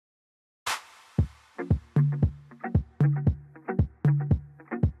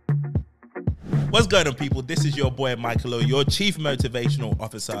What's going on, people? This is your boy Michael O, your Chief Motivational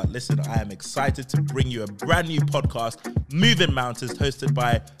Officer. Listen, I am excited to bring you a brand new podcast, Moving Mountains, hosted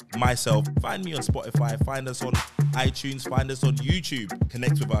by myself. Find me on Spotify, find us on iTunes, find us on YouTube.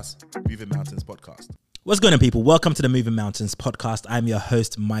 Connect with us, Moving Mountains Podcast. What's going on, people? Welcome to the Moving Mountains podcast. I'm your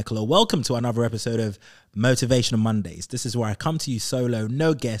host, Michael O. Welcome to another episode of Motivational Mondays. This is where I come to you solo,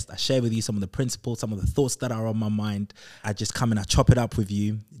 no guest. I share with you some of the principles, some of the thoughts that are on my mind. I just come and I chop it up with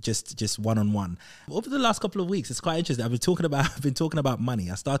you, just one-on-one. Over the last couple of weeks, it's quite interesting. I've been talking about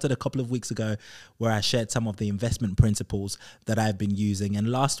money. I started a couple of weeks ago where I shared some of the investment principles that I've been using. And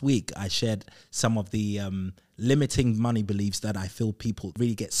last week, I shared some of the limiting money beliefs that I feel people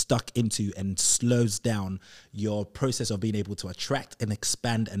really get stuck into and slows down your process of being able to attract and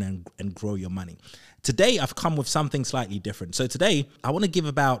expand and grow your money. Today, I've come with something slightly different. So today, I want to give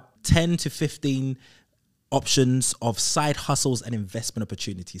about 10 to 15 options of side hustles and investment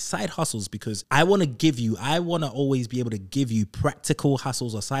opportunities. Side hustles, because I want to always be able to give you practical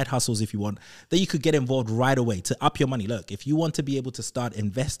hustles or side hustles, if you want, that you could get involved right away to up your money. Look, if you want to be able to start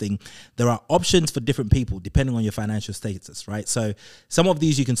investing, there are options for different people depending on your financial status, right? So some of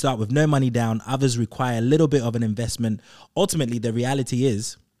these you can start with no money down. Others require a little bit of an investment. Ultimately, the reality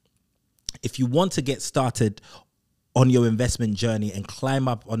is, if you want to get started on your investment journey and climb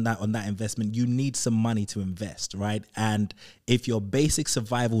up on that investment, you need some money to invest, right? And if your basic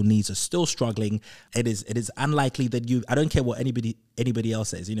survival needs are still struggling, it is unlikely that I don't care what anybody else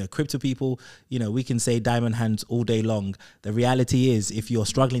says. Crypto people, we can say diamond hands all day long. The reality is, if you're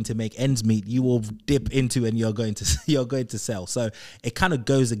struggling to make ends meet, you will dip into and you're going to sell. So it kind of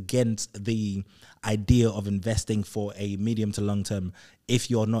goes against the idea of investing for a medium to long term if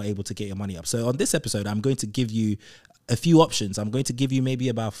you're not able to get your money up. So on this episode, I'm going to give you a few options. I'm going to give you maybe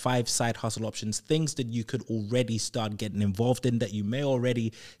about 5 side hustle options, things that you could already start getting involved in, that you may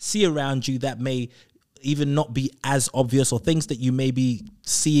already see around you, that may even not be as obvious, or things that you may be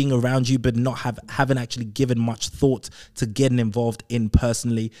seeing around you but haven't actually given much thought to getting involved in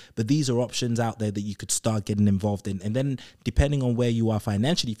personally. But these are options out there that you could start getting involved in. And then depending on where you are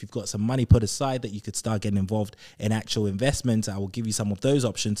financially, if you've got some money put aside that you could start getting involved in actual investments, I will give you some of those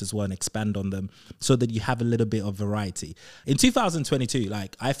options as well and expand on them so that you have a little bit of variety. In 2022,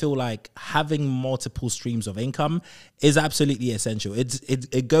 I feel like having multiple streams of income is absolutely essential.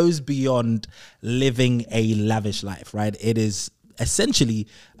 It goes beyond living a lavish life, right? It is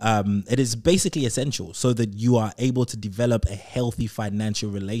basically essential so that you are able to develop a healthy financial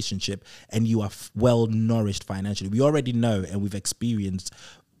relationship and you are well nourished financially. We already know and we've experienced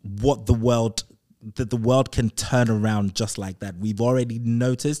what the world can turn around just like that. We've already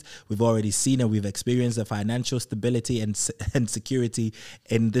noticed, we've already seen, and we've experienced the financial stability and security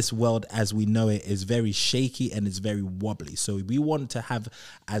in this world as we know it is very shaky and it's very wobbly. So we want to have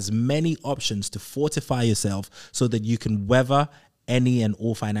as many options to fortify yourself so that you can weather any and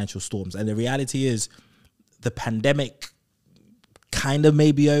all financial storms. And the reality is, the pandemic kind of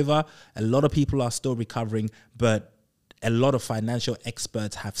may be over. A lot of people are still recovering, but a lot of financial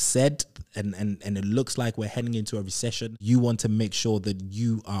experts have said, and it looks like we're heading into a recession. You want to make sure that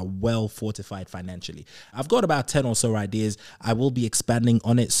you are well fortified financially. I've got about 10 or so ideas. I will be expanding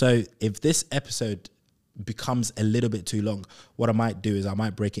on it. So if this episode becomes a little bit too long, what I might do is I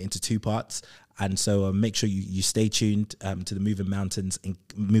might break it into 2 parts. And so make sure you stay tuned to the Moving Mountains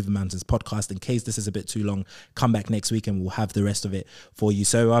podcast. In case this is a bit too long, come back next week and we'll have the rest of it for you.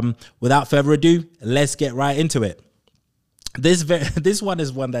 So without further ado, let's get right into it. This one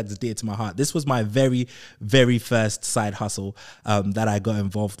is one that's dear to my heart. This was my very, very first side hustle that I got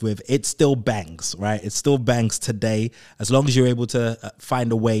involved with. It still bangs, right? It still bangs today, as long as you're able to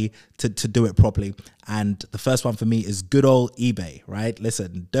find a way to do it properly. And the first one for me is good old eBay, right?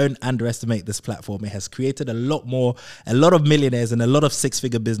 Listen, don't underestimate this platform. It has created a lot of millionaires and a lot of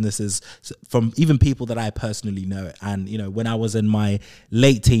 6-figure businesses from even people that I personally know. And, when I was in my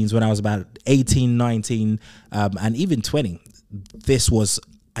late teens, when I was about 18, 19, and even 20, this was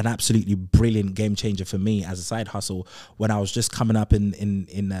an absolutely brilliant game changer for me as a side hustle when I was just coming up in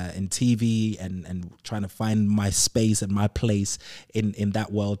TV and trying to find my space and my place in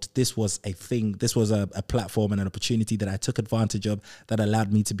that world. This was a thing. This was a platform and an opportunity that I took advantage of that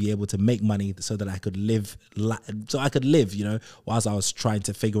allowed me to be able to make money so that I could live, whilst I was trying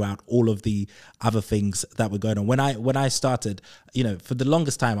to figure out all of the other things that were going on. When I started, for the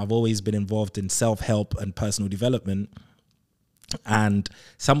longest time, I've always been involved in self-help and personal development. And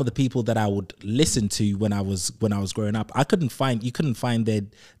some of the people that I would listen to when I was growing up, you couldn't find their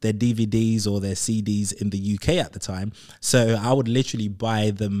DVDs or their CDs in the UK at the time. So I would literally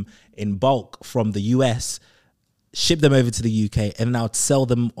buy them in bulk from the US, ship them over to the UK, and then I would sell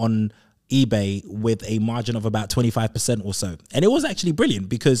them on eBay with a margin of about 25% or so. And it was actually brilliant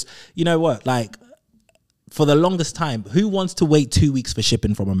because, you know what, like for the longest time, who wants to wait 2 weeks for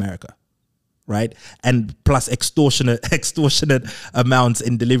shipping from America? Right? And plus extortionate amounts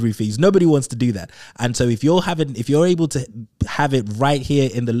in delivery fees. Nobody wants to do that. And so if you're able to have it right here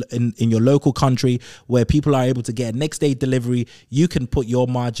in your local country where people are able to get a next day delivery, you can put your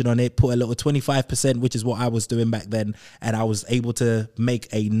margin on it, put a little 25%, which is what I was doing back then. And I was able to make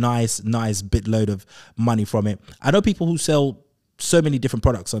a nice bitload of money from it. I know people who sell so many different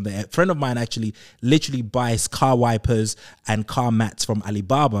products on there. A friend of mine actually literally buys car wipers and car mats from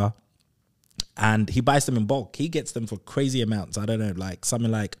Alibaba, and he buys them in bulk. He gets them for crazy amounts. I don't know, like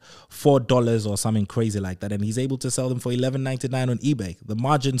something like $4 or something crazy like that. And he's able to sell them for $11.99 on eBay. The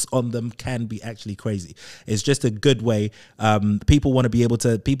margins on them can be actually crazy. It's just a good way. People want to be able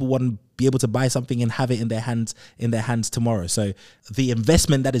to buy something and have it in their hands tomorrow. So the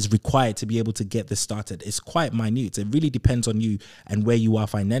investment that is required to be able to get this started is quite minute. It really depends on you and where you are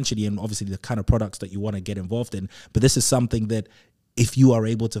financially, and obviously the kind of products that you want to get involved in. But this is something that, if you are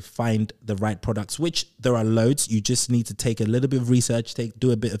able to find the right products, which there are loads, you just need to take a little bit of research,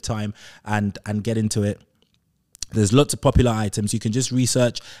 do a bit of time and get into it. There's lots of popular items. You can just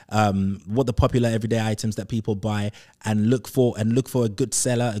research what the popular everyday items that people buy and look for a good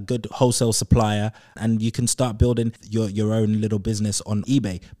seller, a good wholesale supplier, and you can start building your own little business on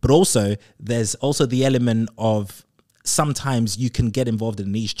eBay. But also there's also the element of sometimes you can get involved in a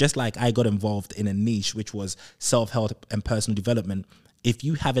niche, just like I got involved in a niche, which was self-help and personal development. If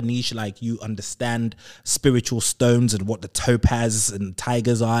you have a niche, like you understand spiritual stones and what the topaz and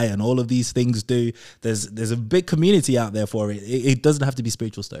tiger's eye and all of these things do, there's a big community out there for it. It doesn't have to be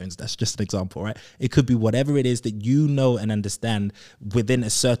spiritual stones. That's just an example, right? It could be whatever it is that you know and understand within a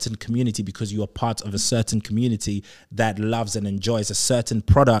certain community, because you are part of a certain community that loves and enjoys a certain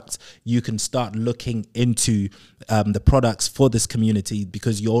product. You can start looking into the products for this community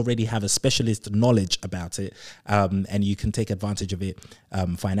because you already have a specialist knowledge about it, and you can take advantage of it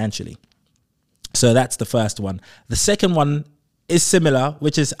financially. So that's the first one. The second one is similar,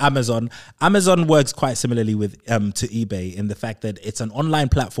 which is Amazon. Amazon works quite similarly with to eBay in the fact that it's an online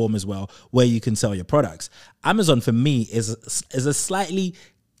platform as well where you can sell your products. Amazon for me is a slightly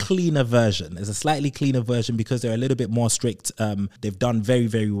cleaner version. It's a slightly cleaner version because they're a little bit more strict. They've done very,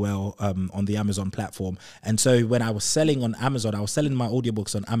 very well on the Amazon platform. And so when I was selling on Amazon, I was selling my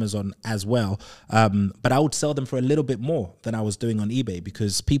audiobooks on Amazon as well. But I would sell them for a little bit more than I was doing on eBay,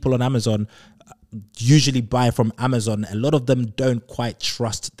 because people on Amazon usually buy from Amazon. A lot of them don't quite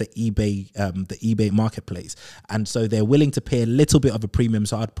trust the eBay marketplace, and so they're willing to pay a little bit of a premium.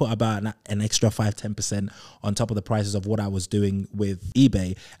 So I'd put about an extra 5-10% on top of the prices of what I was doing with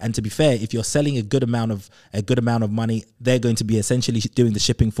eBay. And to be fair, if you're selling a good amount of money, they're going to be essentially doing the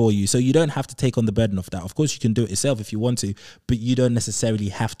shipping for you, so you don't have to take on the burden of that. Of course you can do it yourself if you want to, but you don't necessarily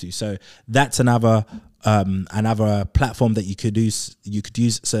have to. So that's another platform that you could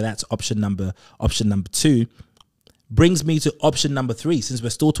use. So that's option number 2. Brings me to option number 3, since we're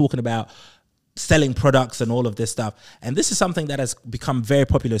still talking about selling products and all of this stuff. And this is something that has become very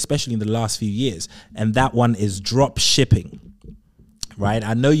popular, especially in the last few years. And that one is drop shipping. Right?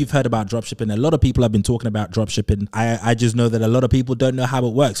 I know you've heard about dropshipping. A lot of people have been talking about dropshipping. I just know that a lot of people don't know how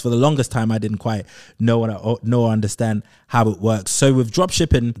it works. For the longest time, I didn't quite know or understand how it works. So with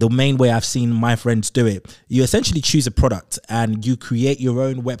dropshipping, the main way I've seen my friends do it, you essentially choose a product and you create your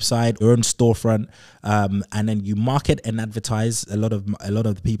own website, your own storefront, and then you market and advertise. A lot of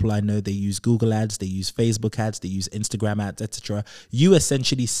the people I know, they use Google ads, they use Facebook ads, they use Instagram ads, etc. You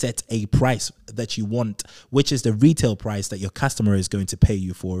essentially set a price that you want, which is the retail price that your customer is going to pay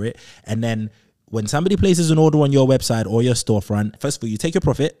you for it. And then when somebody places an order on your website or your storefront, first of all, you take your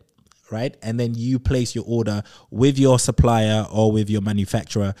profit, right? And then you place your order with your supplier or with your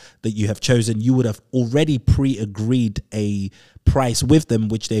manufacturer that you have chosen. You would have already pre-agreed a price with them,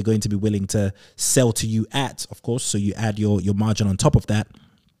 which they're going to be willing to sell to you at, of course. So you add your margin on top of that.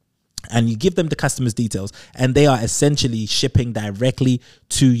 And you give them the customer's details, and they are essentially shipping directly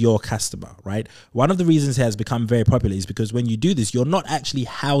to your customer, right? One of the reasons it has become very popular is because when you do this, you're not actually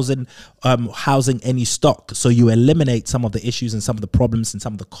housing any stock. So you eliminate some of the issues and some of the problems and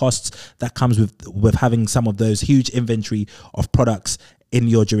some of the costs that comes with having some of those huge inventory of products in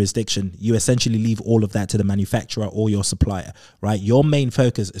your jurisdiction. You essentially leave all of that to the manufacturer or your supplier, right? Your main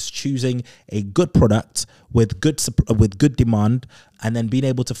focus is choosing a good product with good demand, and then being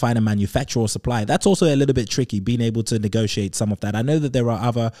able to find a manufacturer or supplier. That's also a little bit tricky, being able to negotiate some of that. I know that there are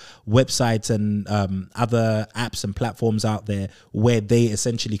other websites and other apps and platforms out there where they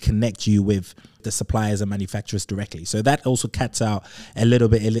essentially connect you with the suppliers and manufacturers directly. So that also cuts out a little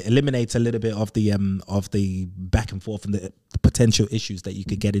bit, eliminates a little bit of the back and forth and the potential issues that you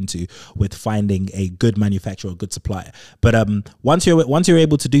could get into with finding a good manufacturer or good supplier. But once you're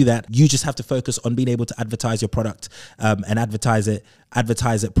able to do that, you just have to focus on being able to advertise your product and advertise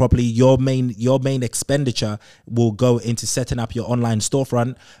it properly. Your main expenditure will go into setting up your online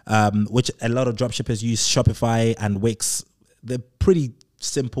storefront, which a lot of dropshippers use Shopify and Wix. They're pretty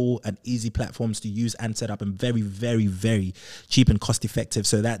simple and easy platforms to use and set up, and very, very, very cheap and cost effective.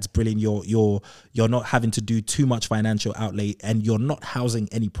 So that's brilliant. You're not having to do too much financial outlay, and you're not housing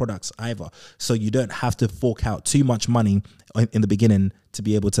any products either. So you don't have to fork out too much money in the beginning to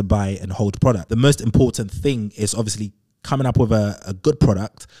be able to buy and hold product. The most important thing is obviously coming up with a good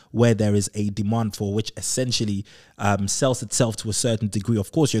product where there is a demand for, which essentially sells itself to a certain degree.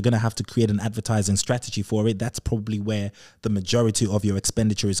 Of course, you're going to have to create an advertising strategy for it. That's probably where the majority of your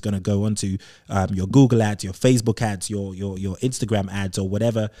expenditure is going to go onto, your Google ads, your Facebook ads, your Instagram ads, or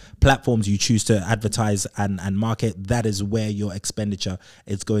whatever platforms you choose to advertise and market. That is where your expenditure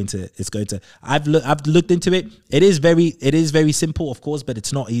is going to. I've looked into it. It is very simple, of course, but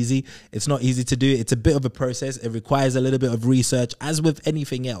it's not easy. It's not easy to do. It's a bit of a process. It requires a little bit of research, as with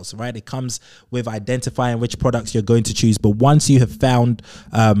anything else, right? It comes with identifying which products you're going to choose. But once you have found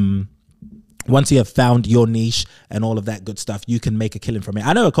your niche and all of that good stuff, you can make a killing from it.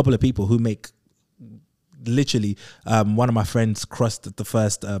 I know a couple of people who make literally, one of my friends crossed the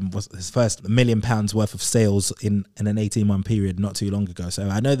first was his first £1 million worth of sales in an 18-month period not too long ago. So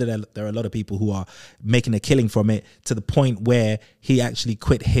I know that there are a lot of people who are making a killing from it, to the point where he actually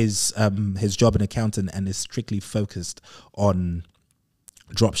quit his job in accounting and is strictly focused on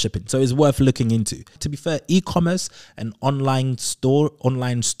drop shipping. So it's worth looking into. To be fair, e-commerce and online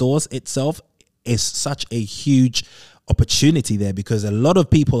stores itself is such a huge opportunity there, because a lot of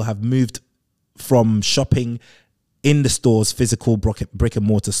people have moved from shopping in the stores, physical brick and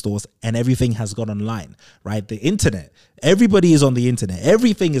mortar stores, and everything has gone online, right? The internet, everybody is on the internet.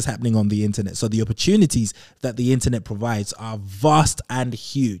 Everything is happening on the internet. So the opportunities that the internet provides are vast and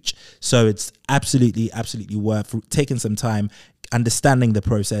huge. So it's absolutely worth taking some time, understanding the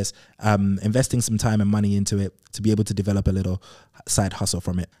process, investing some time and money into it to be able to develop a little side hustle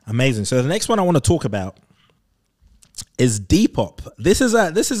from it. Amazing. So the next one I want to talk about is Depop. This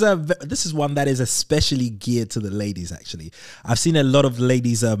is one that is especially geared to the ladies. Actually, I've seen a lot of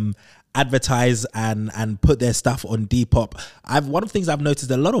ladies advertise and put their stuff on Depop. One of the things I've noticed,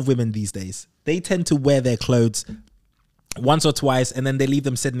 a lot of women these days, they tend to wear their clothes once or twice and then they leave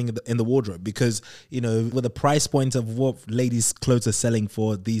them sitting in the wardrobe, because, you know, with the price point of what ladies' clothes are selling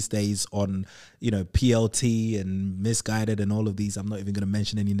for these days on, you know, PLT and Misguided and all of these, I'm not even going to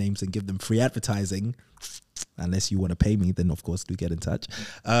mention any names and give them free advertising. Unless you want to pay me, then of course do get in touch.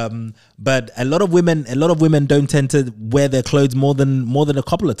 But a lot of women don't tend to wear their clothes more than a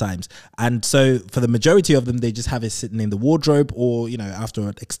couple of times, and so for the majority of them, they just have it sitting in the wardrobe, or, you know, after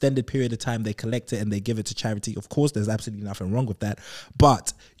an extended period of time, they collect it and they give it to charity. Of course, there's absolutely nothing wrong with that,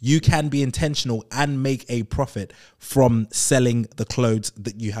 but you can be intentional and make a profit from selling the clothes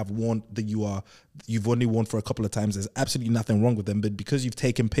that you have worn, that you've only worn for a couple of times. There's absolutely nothing wrong with them, but because you've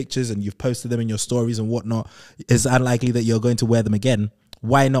taken pictures and you've posted them in your stories and whatnot, it's unlikely that you're going to wear them again.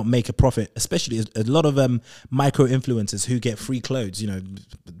 Why not make a profit? Especially a lot of micro influencers who get free clothes, you know,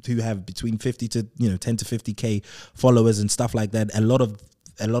 who have between 50 to 10 to 50k followers and stuff like that. A lot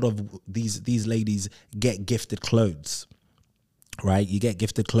of these ladies get gifted clothes. Right, you get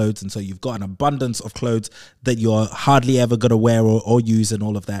gifted clothes, and so you've got an abundance of clothes that you're hardly ever going to wear or use and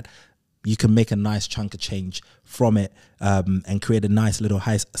all of that. You can make a nice chunk of change from it, and create a nice little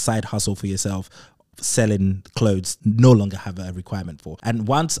side hustle for yourself, selling clothes no longer have a requirement for. And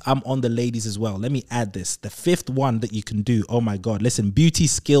once I'm on the ladies as well, let me add this, the fifth one that you can do. Oh my God, listen, beauty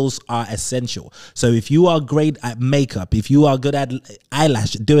skills are essential. So if you are great at makeup, if you are good at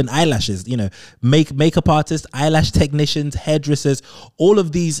doing eyelashes, you know, makeup artists, eyelash technicians, hairdressers, all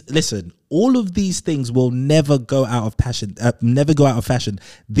of these things will never go out of fashion.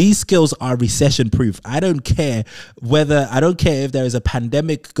 These skills are recession proof. I don't care if there is a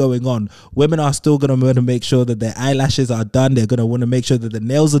pandemic going on. Women are still going to want to make sure that their eyelashes are done. They're going to want to make sure that the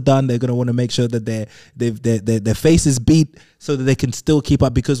nails are done. They're going to want to make sure that their face is beat, so that they can still keep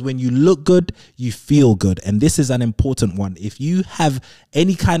up, because when you look good, you feel good. And this is an important one. If you have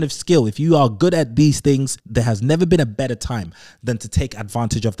any kind of skill, if you are good at these things, there has never been a better time than to take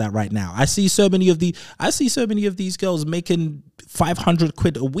advantage of that right now. I see so many of these girls making 500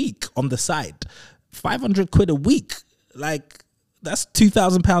 quid a week on the side. 500 quid a week. Like, that's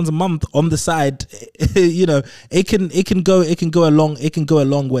 £2,000 a month on the side. You know, it can go a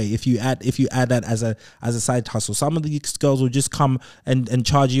long way if you add that as a side hustle. Some of these girls will just come and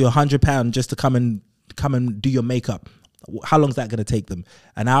charge you £100 just to come and do your makeup. How long is that going to take them?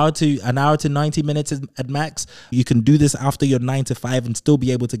 An hour to 90 minutes at max. You can do this after your 9 to 5 and still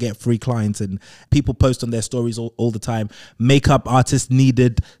be able to get free clients. And people post on their stories all the time. Makeup artist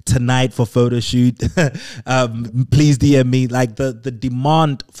needed tonight for photo shoot. Please DM me. Like, the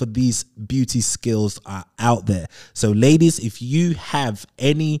demand for these beauty skills are out there. So ladies, if you have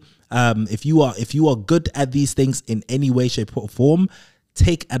any, if you are good at these things in any way, shape or form,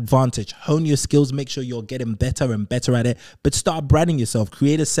 take advantage, hone your skills, make sure you're getting better and better at it, but start branding yourself.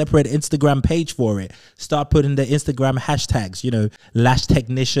 Create a separate Instagram page for it. Start putting the Instagram hashtags, you know, Lash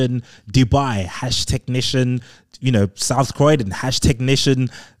Technician Dubai, Hash Technician, you know, South Croydon, Hash Technician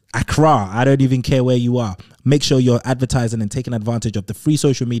Accra. I don't even care where you are. Make sure you're advertising and taking advantage of the free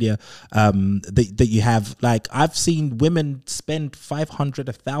social media that you have. Like, I've seen women spend £500,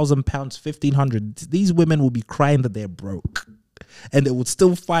 £1,000, £1,500. These women will be crying that they're broke, and they would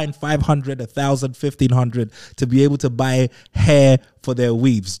still find 500, 1,000, 1,500 to be able to buy hair for their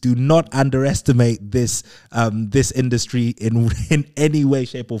weaves. Do not underestimate this industry in any way,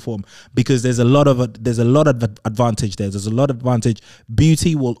 shape, or form, because there's a lot of advantage there. There's a lot of advantage.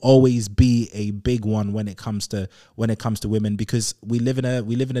 Beauty will always be a big one when it comes to women, because we live in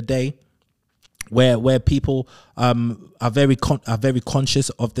a day where people are very conscious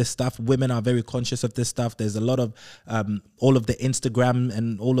of this stuff. Women are very conscious of this stuff. There's a lot of all of the Instagram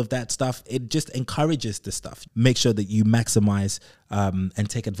and all of that stuff. It just encourages this stuff. Make sure that you maximize and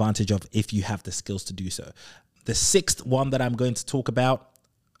take advantage of if you have the skills to do so. The sixth one that I'm going to talk about,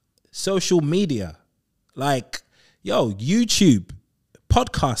 social media. Like, YouTube,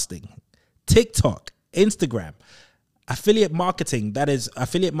 podcasting, TikTok, Instagram. Affiliate marketing.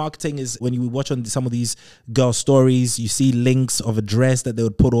 Affiliate marketing is when you watch on some of these girl stories, you see links of a dress that they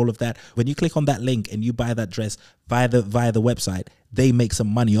would put all of that. When you click on that link and you buy that dress via the website, they make some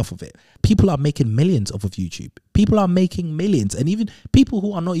money off of it. People are making millions off of YouTube. People are making millions. And even people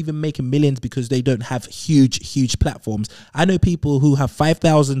who are not even making millions because they don't have huge platforms. I know people who have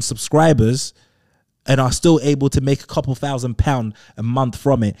 5,000 subscribers and are still able to make a couple £1,000 a month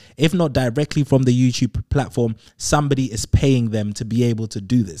from it. If not directly from the YouTube platform, somebody is paying them to be able to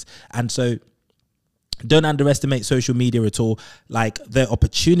do this. And so don't underestimate social media at all. Like, the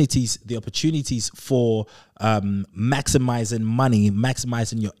opportunities for maximizing money,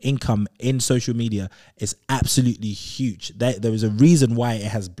 maximizing your income in social media is absolutely huge. There is a reason why it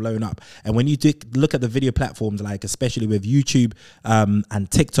has blown up. And when you look at the video platforms, like especially with YouTube and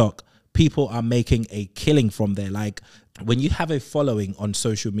TikTok, people are making a killing from there. Like, when you have a following on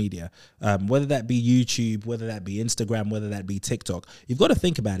social media, whether that be YouTube, whether that be Instagram, whether that be TikTok, you've got to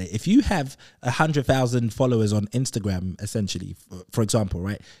think about it. If you have 100,000 followers on Instagram, essentially, for example,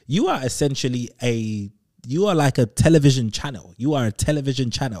 right, you are like a television channel. You are a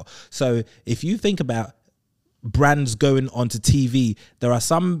television channel. So if you think about brands going onto TV, there are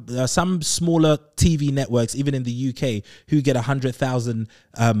some smaller TV networks, even in the UK, who get 100,000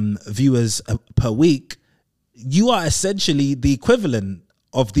 viewers per week. You are essentially the equivalent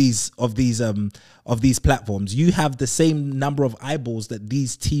of these platforms. You have the same number of eyeballs that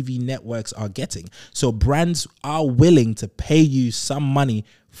these TV networks are getting. So brands are willing to pay you some money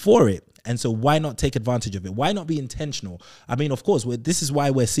for it. And so why not take advantage of it? Why not be intentional? I mean, of course, this is why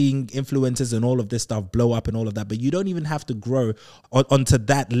we're seeing influencers and all of this stuff blow up and all of that. But you don't even have to grow onto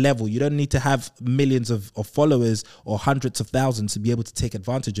that level. You don't need to have millions of followers or hundreds of thousands to be able to take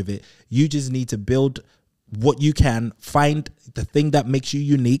advantage of it. You just need to build what you can, find the thing that makes you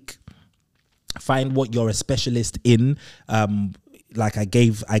unique, find what you're a specialist in. Like I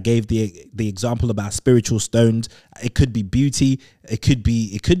gave the example about spiritual stones. It could be beauty. It could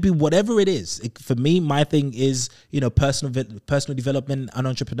be whatever it is. For me, my thing is, personal development and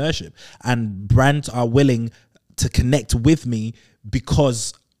entrepreneurship. And brands are willing to connect with me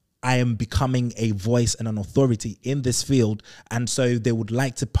because I am becoming a voice and an authority in this field. And so they would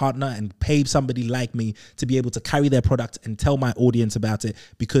like to partner and pay somebody like me to be able to carry their product and tell my audience about it,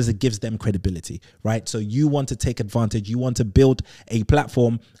 because it gives them credibility, right? So you want to take advantage. You want to build a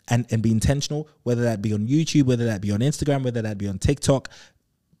platform and be intentional, whether that be on YouTube, whether that be on Instagram, whether that be on TikTok,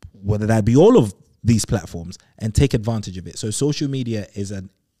 whether that be all of these platforms, and take advantage of it. So social media is an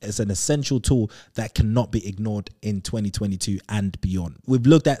essential tool that cannot be ignored in 2022 and beyond. We've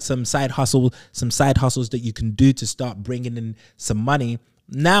looked at some side hustles that you can do to start bringing in some money.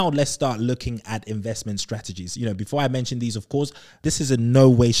 Now let's start looking at investment strategies. Before I mention these, of course, this is in no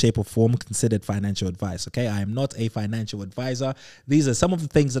way, shape, or form considered financial advice. Okay, I am not a financial advisor. These are some of the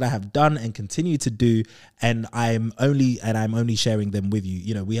things that I have done and continue to do, and I'm only sharing them with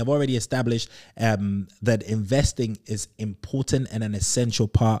you. We have already established that investing is important and an essential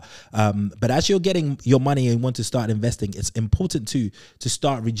part. But as you're getting your money and want to start investing, it's important to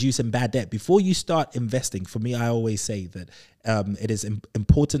start reducing bad debt before you start investing. For me, I always say that it is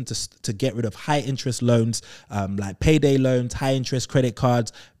important to get rid of high interest loans, like payday loans, high interest credit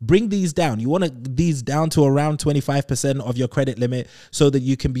cards. Bring these down. You want these down to around 25% of your credit limit so that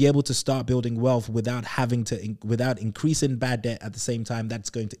you can be able to start building wealth without increasing bad debt at the same time. That's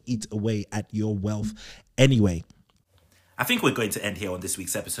going to eat away at your wealth anyway. I think we're going to end here on this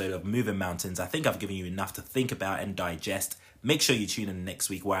week's episode of Moving Mountains. I think I've given you enough to think about and digest. Make sure you tune in next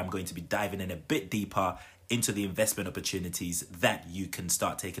week where I'm going to be diving in a bit deeper into the investment opportunities that you can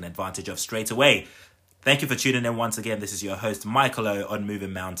start taking advantage of straight away. Thank you for tuning in once again. This is your host, Michael O, on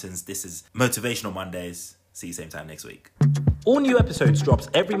Moving Mountains. This is Motivational Mondays. See you same time next week. All new episodes drops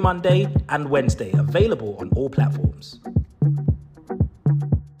every Monday and Wednesday, available on all platforms.